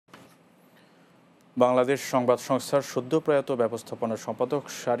বাংলাদেশ সংবাদ সংস্থার সদ্য প্রয়াত ব্যবস্থাপনা সম্পাদক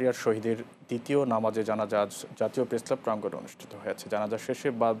শাহরিয়ার শহীদের দ্বিতীয় নামাজে জানাজা আজ জাতীয় প্রেসক্লাব প্রাঙ্গণে অনুষ্ঠিত হয়েছে। জানাজা শেষে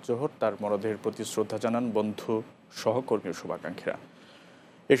বাদ জোহর তার মরদেহের প্রতি শ্রদ্ধা জানান বন্ধু, সহকর্মী ও শুভাকাঙ্ক্ষীরা।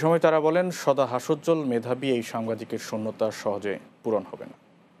 এ সময় তারা বলেন, সদা হাস্যোজ্জ্বল মেধাবী এই সাংবাদিকের শূন্যতা সহজে পূরণ হবে না।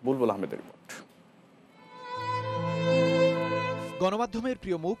 বুলবুল আহমেদের রিপোর্ট। গণমাধ্যমের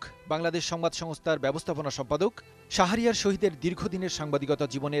প্রিয় মুখ, বাংলাদেশ সংবাদ সংস্থার ব্যবস্থাপনা সম্পাদক শাহরিয়ার শহীদের দীর্ঘদিনের সাংবাদিকতা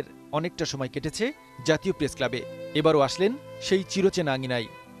জীবনের অনেকটা সময় কেটেছে জাতীয় প্রেস ক্লাবে। এবারও আসলেন সেই চিরচেনা আঙিনায়,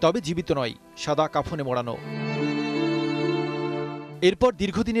 তবে জীবিত নয়, সাদা কাফনে মোড়ানো। এরপর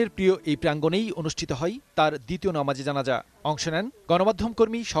দীর্ঘদিনের প্রিয় এই প্রাঙ্গণেই অনুষ্ঠিত হয় তার দ্বিতীয় নামাজে জানাজা। অংশ নেন গণমাধ্যম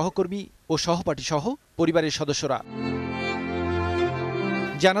কর্মী, সহকর্মী ও সহপাঠী সহ পরিবারের সদস্যরা।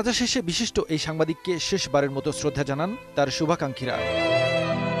 জানাজা শেষে বিশিষ্ট এই সাংবাদিককে শেষবারের মতো শ্রদ্ধা জানান তার শুভাকাঙ্ক্ষীরা।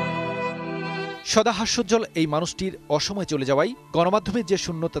 সদা হাস্যোজ্জ্বল এই মানুষটির অসময়ে চলে যাওয়ায় গণমাধ্যমে যে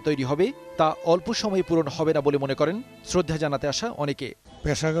শূন্যতা তৈরি হবে তা অল্প সময়ে পূরণ হবে না বলে মনে করেন শ্রদ্ধা জানাতে আসা অনেকে।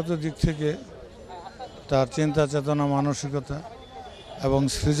 পেশাগত দিক থেকে তার চিন্তা চেতনা, মানসিকতা এবং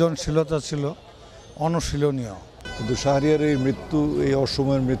সৃজনশীলতা ছিল অনুশীলনীয়। কিন্তু শাহরিয়ার এই মৃত্যু, এই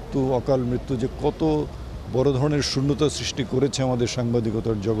অসময়ের মৃত্যু, অকাল মৃত্যু যে কত বড় ধরনের শূন্যতা সৃষ্টি করেছে আমাদের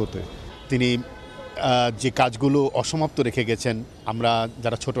সাংবাদিকতার জগতে। তিনি যে কাজগুলো অসমাপ্ত রেখে গেছেন, আমরা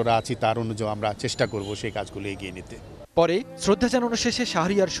যারা ছোটরা আছি তার অনুযায়ী আমরা চেষ্টা করব সেই কাজগুলো এগিয়ে নিতে। পরে শ্রদ্ধা জানানো শেষে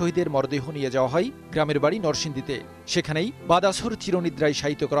শাহরিয়ার শহীদের মরদেহ নিয়ে যাওয়া হয় গ্রামের বাড়ি নরসিংদীতে। সেখানেই বাদাসর চিরনিদ্রায়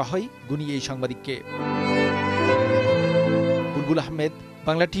শায়িত করা হয় গুণী এই সাংবাদিককে। বুলবুল আহমেদ,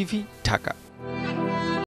 বাংলা টিভি, ঢাকা।